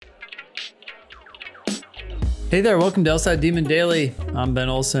Hey there, welcome to LSAT Demon Daily. I'm Ben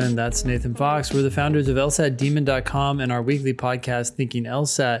Olson, that's Nathan Fox. We're the founders of LSATdemon.com and our weekly podcast, Thinking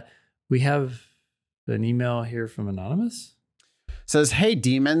LSAT. We have an email here from Anonymous. Says, hey,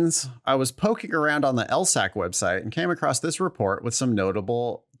 demons, I was poking around on the LSAC website and came across this report with some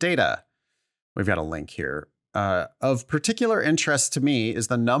notable data. We've got a link here. Of particular interest to me is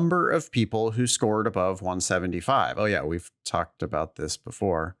the number of people who scored above 175. Oh, yeah, we've talked about this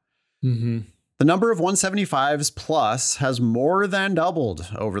before. Mm-hmm. The number of 175s plus has more than doubled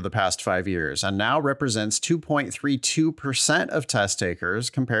over the past 5 years and now represents 2.32% of test takers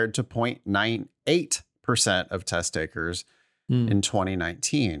compared to 0.98% of test takers in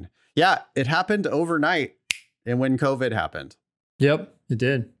 2019. Yeah, it happened overnight and when COVID happened. Yep, it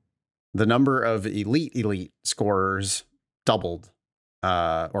did. The number of elite scorers doubled,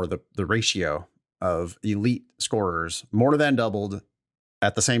 or the ratio of elite scorers more than doubled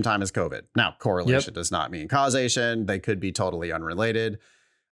at the same time as COVID. Now, correlation does not mean causation. They could be totally unrelated.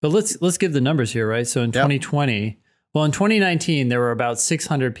 But let's give the numbers here, right? So in 2020, well, in 2019, there were about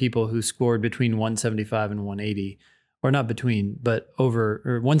 600 people who scored between 175 and 180, or not between, but over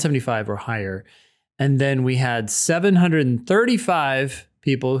or 175 or higher. And then we had 735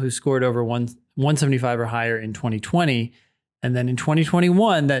 people who scored over 175 or higher in 2020. And then in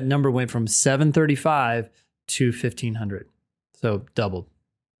 2021, that number went from 735 to 1,500. So doubled.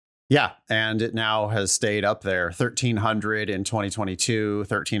 Yeah. And it now has stayed up there. 1,300 in 2022,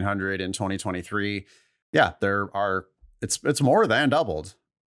 1,300 in 2023. Yeah, it's more than doubled.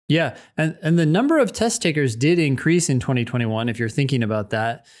 Yeah. And the number of test takers did increase in 2021, if you're thinking about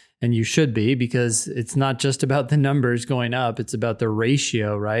that. And you should be, because it's not just about the numbers going up. It's about the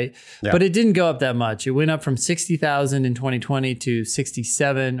ratio, right? Yeah. But it didn't go up that much. It went up from 60,000 in 2020 to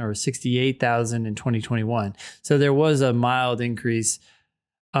 67 or 68,000 in 2021. So there was a mild increase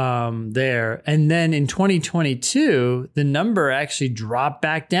there. And then in 2022, the number actually dropped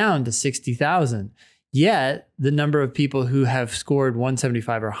back down to 60,000. Yet the number of people who have scored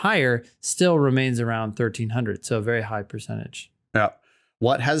 175 or higher still remains around 1,300. So a very high percentage. Yeah.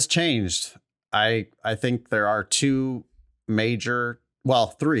 What has changed? I think there are three major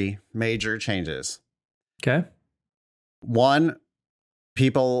changes. Okay. One,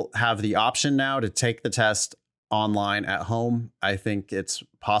 people have the option now to take the test online at home. I think it's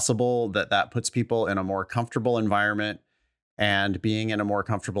possible that puts people in a more comfortable environment, and being in a more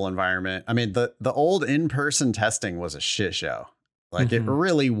comfortable environment. I mean, the old in-person testing was a shit show. Like it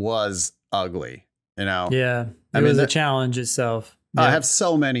really was ugly, you know? Yeah. It was a challenge itself. Yeah. I have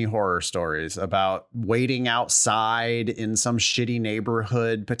so many horror stories about waiting outside in some shitty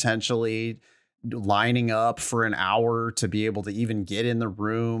neighborhood, potentially lining up for an hour to be able to even get in the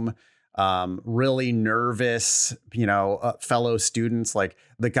room. Really nervous, fellow students, like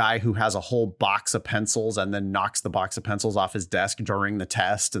the guy who has a whole box of pencils and then knocks the box of pencils off his desk during the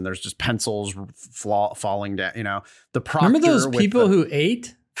test. And there's just pencils falling down, the proctor. Remember those people who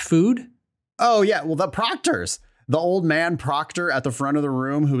ate food? Oh, yeah. Well, the proctors. The old man proctor at the front of the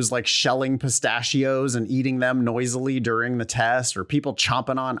room who was like shelling pistachios and eating them noisily during the test, or people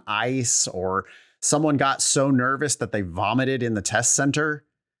chomping on ice, or someone got so nervous that they vomited in the test center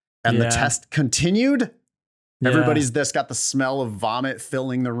and the test continued. Yeah. Everybody's got the smell of vomit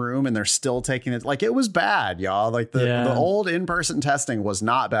filling the room and they're still taking it. Like it was bad, y'all. Like the old in-person testing was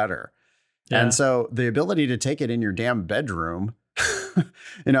not better. Yeah. And so the ability to take it in your damn bedroom,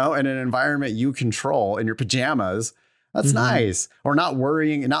 in an environment you control in your pajamas, that's nice. Or not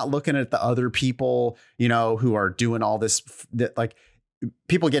worrying and not looking at the other people, who are doing all this, like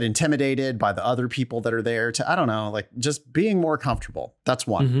people get intimidated by the other people that are there I don't know, like just being more comfortable. That's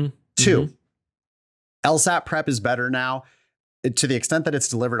one. Two, LSAT prep is better now. To the extent that it's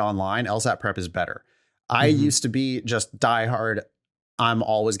delivered online, LSAT prep is better. I used to be just diehard. I'm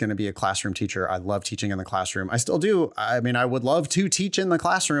always going to be a classroom teacher. I love teaching in the classroom. I still do. I mean, I would love to teach in the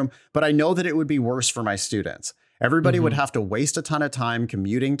classroom, but I know that it would be worse for my students. Everybody would have to waste a ton of time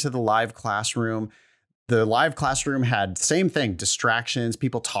commuting to the live classroom. The live classroom had same thing, distractions,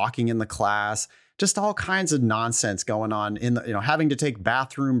 people talking in the class, just all kinds of nonsense going on in the, having to take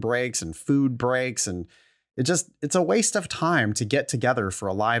bathroom breaks and food breaks. And it's a waste of time to get together for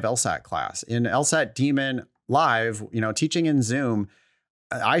a live LSAT class. In LSAT Demon Live, teaching in Zoom,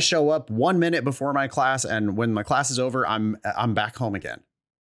 I show up 1 minute before my class, and when my class is over, I'm back home again.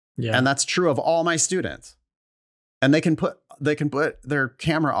 Yeah. And that's true of all my students. And they can put their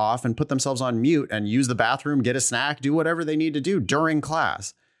camera off and put themselves on mute and use the bathroom, get a snack, do whatever they need to do during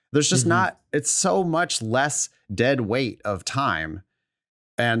class. There's just it's so much less dead weight of time.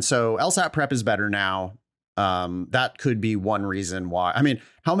 And so LSAT prep is better now. That could be one reason why. I mean,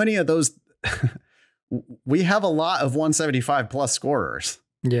 how many of those we have a lot of 175 plus scorers.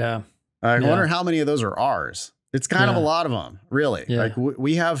 Yeah. I wonder how many of those are ours. It's kind of a lot of them, really. Yeah. Like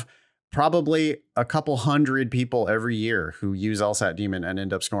we have probably a couple hundred people every year who use LSAT Demon and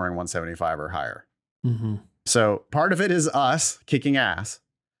end up scoring 175 or higher. Mm-hmm. So part of it is us kicking ass.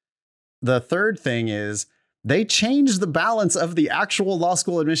 The third thing is they changed the balance of the actual law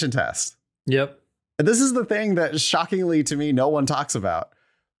school admission test. Yep. And this is the thing that shockingly to me, no one talks about.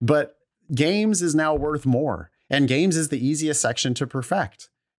 But games is now worth more. And games is the easiest section to perfect.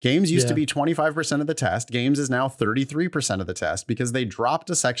 Games used to be 25% of the test. Games is now 33% of the test because they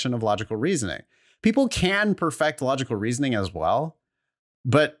dropped a section of logical reasoning. People can perfect logical reasoning as well,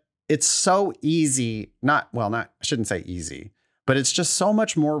 but it's so easy. I shouldn't say easy, but it's just so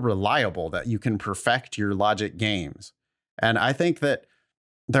much more reliable that you can perfect your logic games. And I think that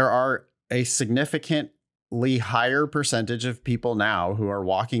there are a significantly higher percentage of people now who are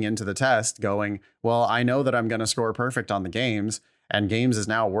walking into the test going, well, I know that I'm going to score perfect on the games. And games is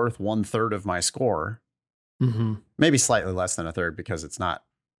now worth 1/3 of my score. Mm-hmm. Maybe slightly less than 1/3 because it's not.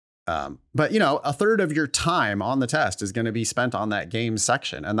 But, 1/3 of your time on the test is going to be spent on that game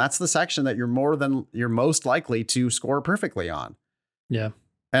section. And that's the section that you're most likely to score perfectly on. Yeah.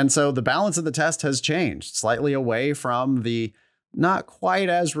 And so the balance of the test has changed slightly away from the not quite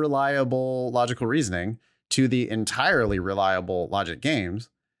as reliable logical reasoning to the entirely reliable logic games.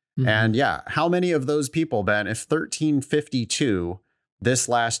 Mm-hmm. And how many of those people, Ben, if 1352 this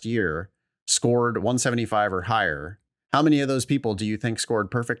last year scored 175 or higher, how many of those people do you think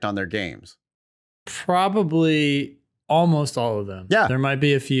scored perfect on their games? Probably almost all of them. Yeah. There might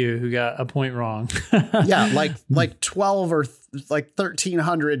be a few who got a point wrong. like 12 or like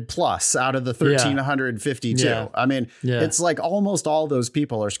 1,300 plus out of the 1,352. Yeah. I mean, it's like almost all those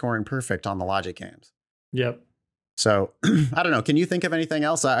people are scoring perfect on the logic games. Yep. So I don't know. Can you think of anything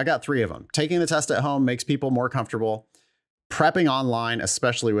else? I got 3 of them. Taking the test at home makes people more comfortable. Prepping online,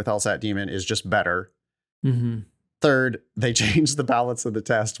 especially with LSAT Demon, is just better. Mm-hmm. Third, they changed the balance of the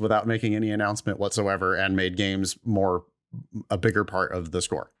test without making any announcement whatsoever and made games a bigger part of the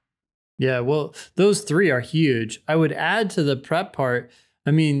score. Yeah, well, those 3 are huge. I would add to the prep part,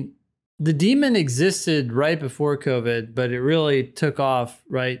 I mean, the Demon existed right before COVID, but it really took off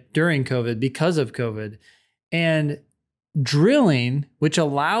right during COVID because of COVID. And drilling, which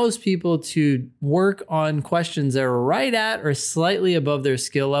allows people to work on questions that are right at or slightly above their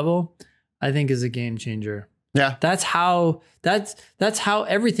skill level, I think is a game changer. Yeah. That's how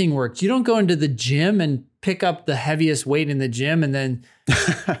everything works. You don't go into the gym and pick up the heaviest weight in the gym and then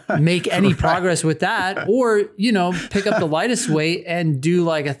make any progress with that, or, pick up the lightest weight and do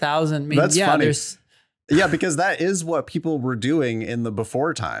like 1,000. I mean, That's funny. Yeah, because that is what people were doing in the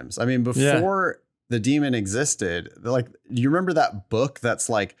before times. I mean, before the Demon existed, like, do you remember that book that's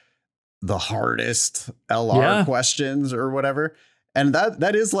like the hardest LR questions or whatever? And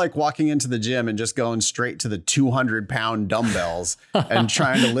that is like walking into the gym and just going straight to the 200-pound dumbbells and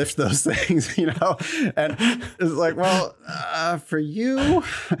trying to lift those things, and it's like, well, for you,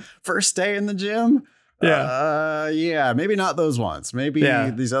 first day in the gym. Maybe not those ones, maybe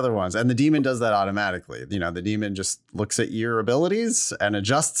these other ones. And the Demon does that automatically. The Demon just looks at your abilities and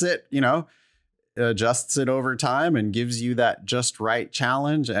adjusts it, over time and gives you that just right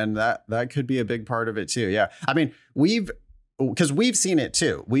challenge. And that could be a big part of it too. Yeah. I mean, because we've seen it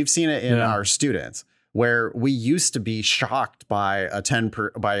too. We've seen it in our students where we used to be shocked by a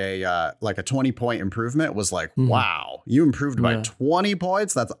 20-point improvement was like, wow, you improved by 20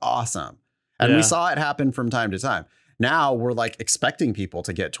 points. That's awesome. And we saw it happen from time to time. Now we're like expecting people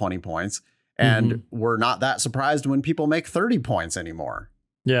to get 20 points and we're not that surprised when people make 30 points anymore.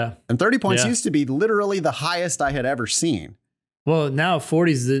 Yeah. And 30 points used to be literally the highest I had ever seen. Well, now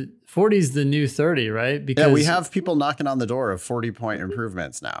 40's the new 30, right? Because we have people knocking on the door of 40-point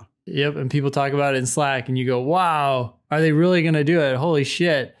improvements now. Yep. And people talk about it in Slack and you go, wow, are they really going to do it? Holy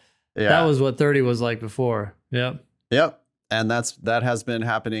shit. Yeah. That was what 30 was like before. Yep. Yep. And that has been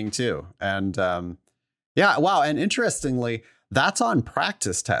happening too. And wow. And interestingly, that's on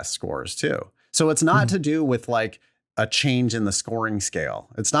practice test scores too. So it's not to do with like a change in the scoring scale.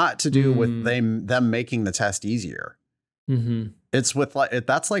 It's not to do with them making the test easier. Mm-hmm. It's with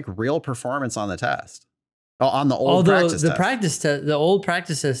that's like real performance on the test. Oh, on the old practice test. The old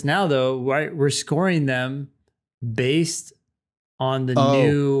practice test now though, right, we're scoring them based on the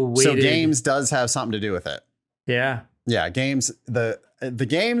new weighted. So games does have something to do with it. Yeah. Yeah, games, the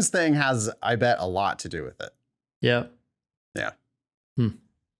games thing has, I bet, a lot to do with it. Yep. Yeah.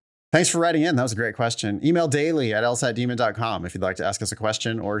 Thanks for writing in. That was a great question. Email daily@lsatdemon.com if you'd like to ask us a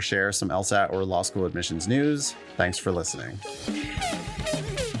question or share some LSAT or law school admissions news. Thanks for listening.